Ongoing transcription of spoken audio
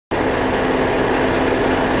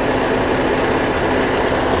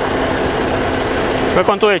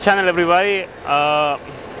Welcome to the channel, everybody.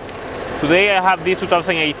 Today I have this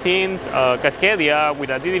 2018 Cascadia with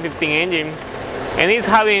a DD15 engine, and it's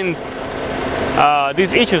having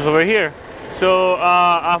these issues over here. So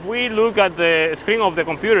if we look at the screen of the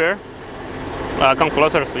computer, come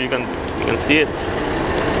closer so you can see it.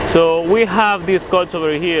 So we have these codes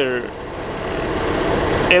over here,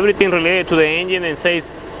 everything related to the engine, and says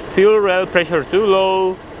fuel rail pressure too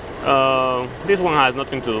low. This one has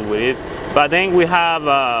nothing to do with it, but then we have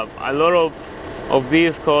a lot of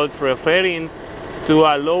these codes referring to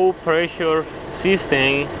a low pressure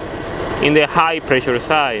system in the high pressure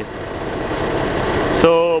side.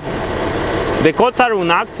 So the codes are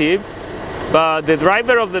inactive, but the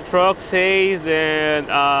driver of the truck says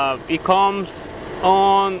that it comes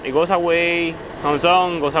on, it goes away, comes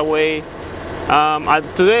on, goes away.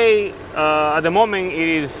 Today, at the moment, it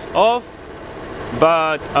is off,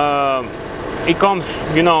 but it comes,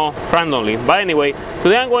 randomly. But anyway,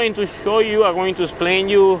 today I'm going to show you, I'm going to explain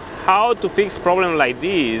you how to fix problem like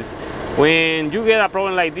this. When you get a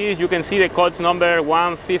problem like this, you can see the code number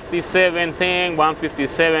 15710,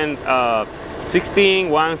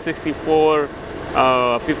 15716,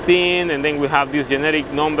 16415, and then we have this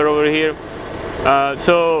generic number over here.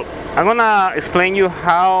 So I'm gonna explain you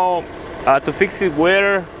how to fix it.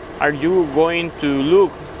 Where are you going to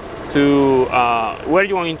look to, where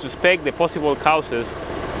you want to inspect the possible causes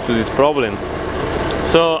to this problem.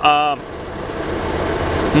 So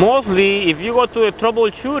mostly if you go to the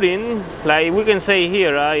troubleshooting, like we can say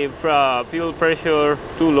here, if fuel pressure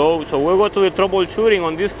too low, so we'll go to the troubleshooting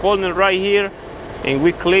on this corner right here, and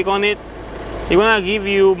we click on it. It's gonna give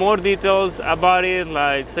you more details about it,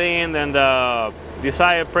 like saying that the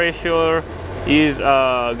desired pressure is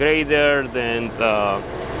greater than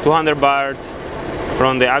 200 bars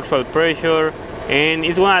from the actual pressure, and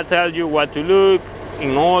it's gonna tell you what to look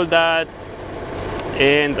and all that.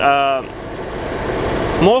 And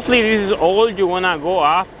mostly this is all you wanna go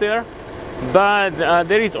after, but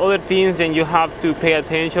there is other things that you have to pay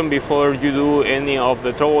attention before you do any of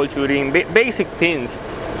the troubleshooting, basic things.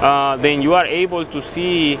 Then you are able to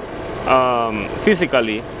see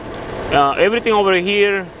physically. Everything over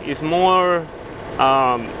here is more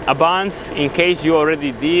advanced in case you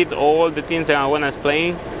already did all the things that I want to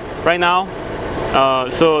explain right now.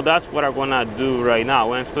 So that's what I'm gonna do right now. I'm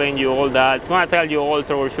gonna explain you all that. It's gonna tell you all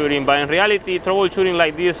troubleshooting, but in reality, troubleshooting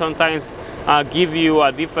like this sometimes give you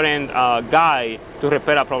a different guide to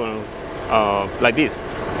repair a problem like this.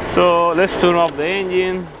 So let's turn off the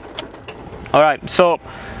engine. All right, so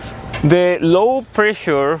the low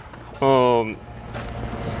pressure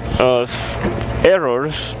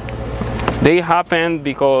errors, they happen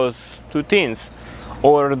because two things: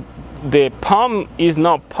 or the pump is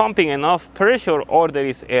not pumping enough pressure, or there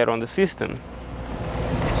is air on the system.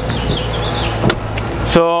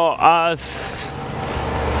 So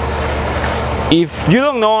if you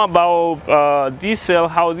don't know about diesel,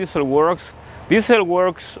 how diesel works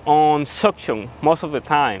on suction most of the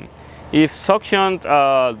time. If suction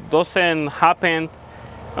doesn't happen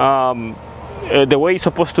the way it's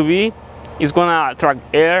supposed to be, it's gonna attract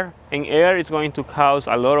air, and air is going to cause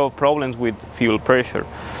a lot of problems with fuel pressure.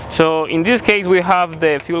 So in this case, we have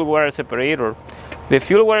the fuel wire separator. The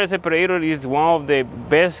fuel wire separator is one of the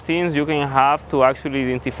best things you can have to actually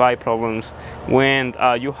identify problems when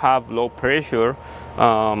you have low pressure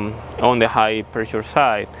on the high pressure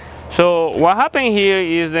side. So what happened here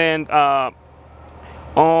is that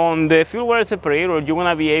on the fuel wire separator, you're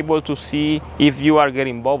gonna be able to see if you are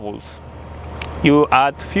getting bubbles. You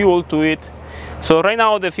add fuel to it. So right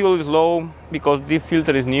now the fuel is low because this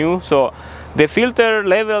filter is new. So the filter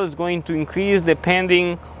level is going to increase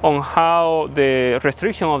depending on how the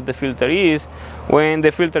restriction of the filter is. When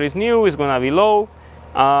the filter is new, it's going to be low.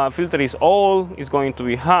 Filter is old, it's going to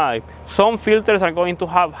be high. Some filters are going to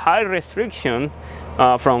have high restriction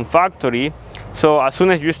from factory. So as soon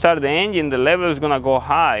as you start the engine, the level is going to go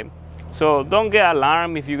high. So don't get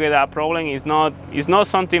alarmed if you get a problem. It's not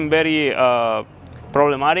something very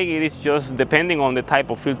problematic. It is just depending on the type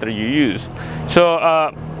of filter you use. So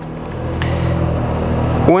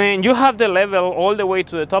when you have the level all the way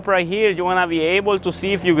to the top right here, you want to be able to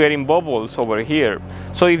see if you're getting bubbles over here.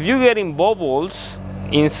 So if you're getting bubbles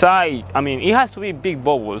inside, I mean, it has to be big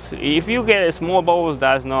bubbles. If you get small bubbles,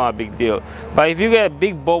 that's not a big deal. But if you get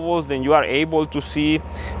big bubbles, then you are able to see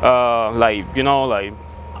like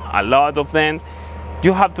a lot of them.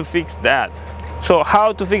 You have to fix that. So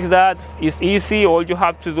how to fix that is easy. All you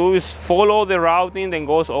have to do is follow the routing that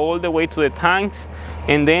goes all the way to the tanks,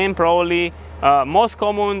 and then probably most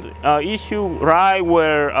common issue right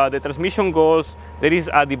where the transmission goes, there is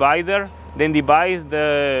a divider then divides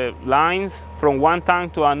the lines from one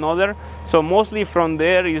tank to another. So mostly from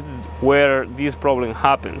there is where this problem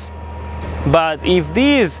happens. But if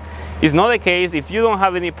this is not the case, if you don't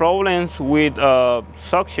have any problems with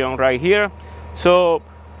suction right here, so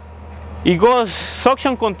it goes,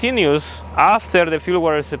 suction continues after the fuel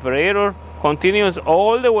water separator, continues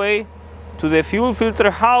all the way to the fuel filter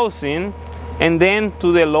housing and then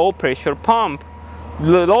to the low pressure pump.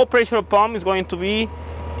 The low pressure pump is going to be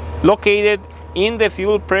located in the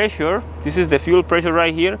fuel pressure. This is the fuel pressure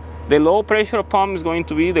right here. The low pressure pump is going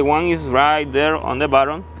to be the one is right there on the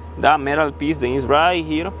bottom. That metal piece then is right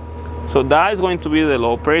here. So that is going to be the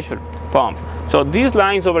low pressure pump. So these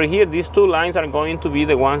lines over here, these two lines are going to be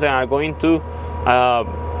the ones that are going to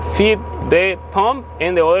feed the pump,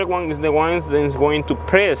 and the other one is the ones that is going to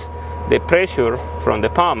press the pressure from the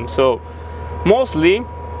pump. So mostly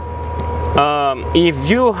if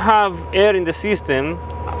you have air in the system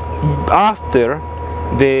after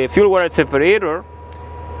the fuel water separator,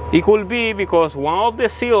 it could be because one of the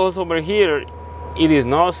seals over here, it is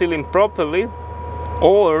not sealing properly,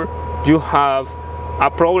 or you have a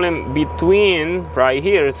problem between right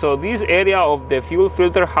here. So this area of the fuel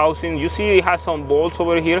filter housing, you see it has some bolts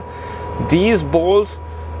over here. These bolts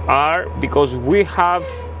are because we have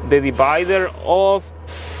the divider of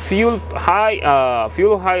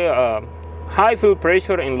high fuel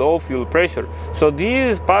pressure and low fuel pressure. So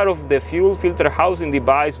this is part of the fuel filter housing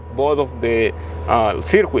divides both of the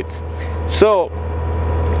circuits. So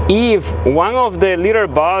if one of the little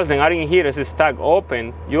valves that are in here is stuck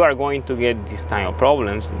open, you are going to get these kind of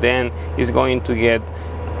problems. Then it's going to get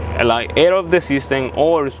like air of the system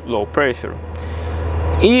or low pressure.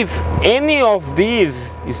 If any of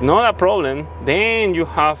these is not a problem, then you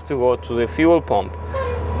have to go to the fuel pump,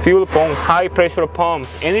 high pressure pump,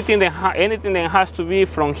 anything that has to be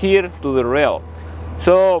from here to the rail.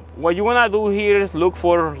 So what you want to do here is look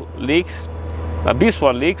for leaks.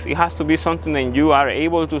 Visual leaks. It has to be something that you are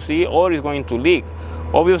able to see or is going to leak.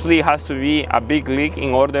 Obviously it has to be a big leak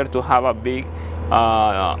in order to have a big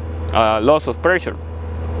loss of pressure.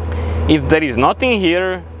 If there is nothing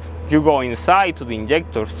here, you go inside to the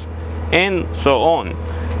injectors and so on.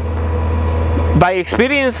 By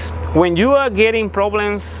experience, when you are getting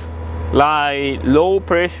problems like low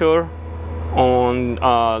pressure on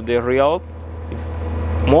the reel,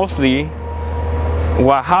 mostly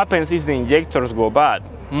what happens is the injectors go bad.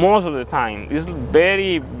 Most of the time, it's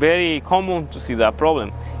very, very common to see that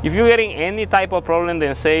problem. If you're getting any type of problem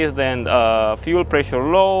that says then fuel pressure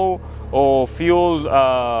low or fuel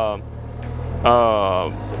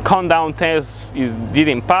countdown test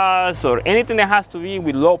didn't pass, or anything that has to be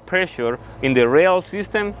with low pressure in the rail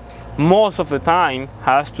system, most of the time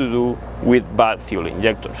has to do with bad fuel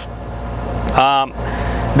injectors.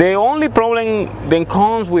 The only problem that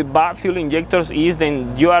comes with bad fuel injectors is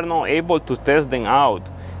then you are not able to test them out.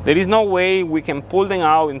 There is no way we can pull them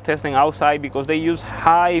out and test them outside because they use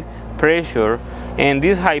high pressure, and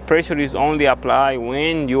this high pressure is only applied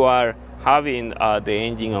when you are having the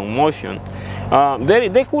engine on motion.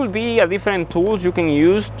 There could be different tools you can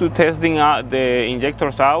use to test the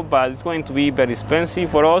injectors out, but it's going to be very expensive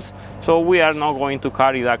for us, so we are not going to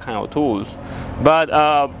carry that kind of tools. But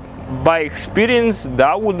by experience,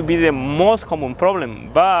 that would be the most common problem.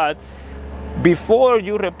 But before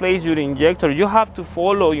you replace your injector, you have to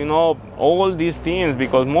follow, you know, all these things,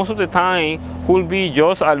 because most of the time could be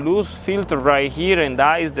just a loose filter right here, and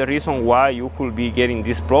that is the reason why you could be getting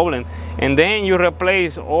this problem. And then you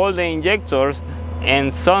replace all the injectors,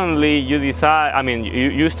 and suddenly you decide, I mean,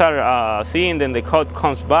 you start seeing then the cut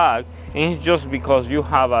comes back, and it's just because you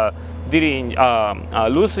have a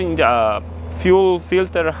loose fuel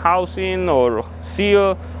filter housing or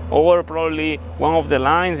seal, or probably one of the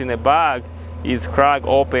lines in the back is cracked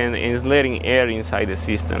open and is letting air inside the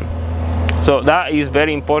system. So that is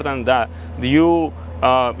very important that you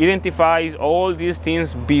identify all these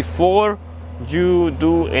things before you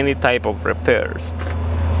do any type of repairs.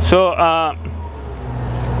 So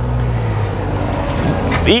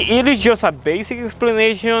it is just a basic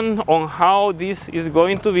explanation on how this is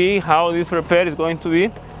going to be, how this repair is going to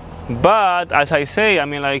be. But as I say, I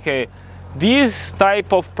mean, like these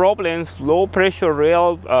type of problems, low pressure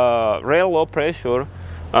rail low pressure,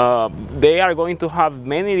 they are going to have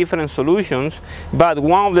many different solutions, but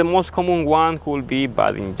one of the most common one could be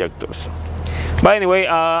bad injectors. But anyway,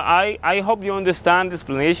 I hope you understand the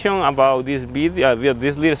explanation about this video,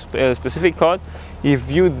 this little specific code. If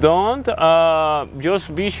you don't,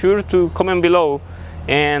 just be sure to comment below,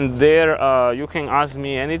 and there you can ask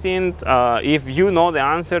me anything. If you know the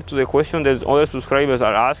answer to the question that other subscribers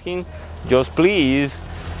are asking, just please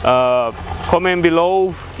Comment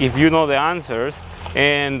below if you know the answers,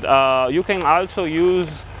 and you can also use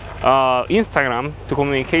Instagram to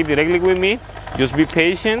communicate directly with me. Just be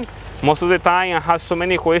patient. Most of the time I have so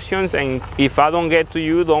many questions, and if I don't get to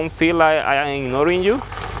you, don't feel like I am ignoring you.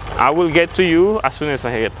 I will get to you as soon as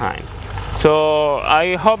I get time. So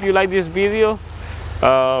I hope you like this video.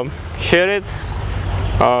 Share it,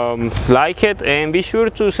 like it, and be sure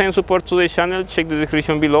to send support to the channel. Check the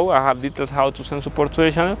description below. I have details how to send support to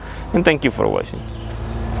the channel, and thank you for watching.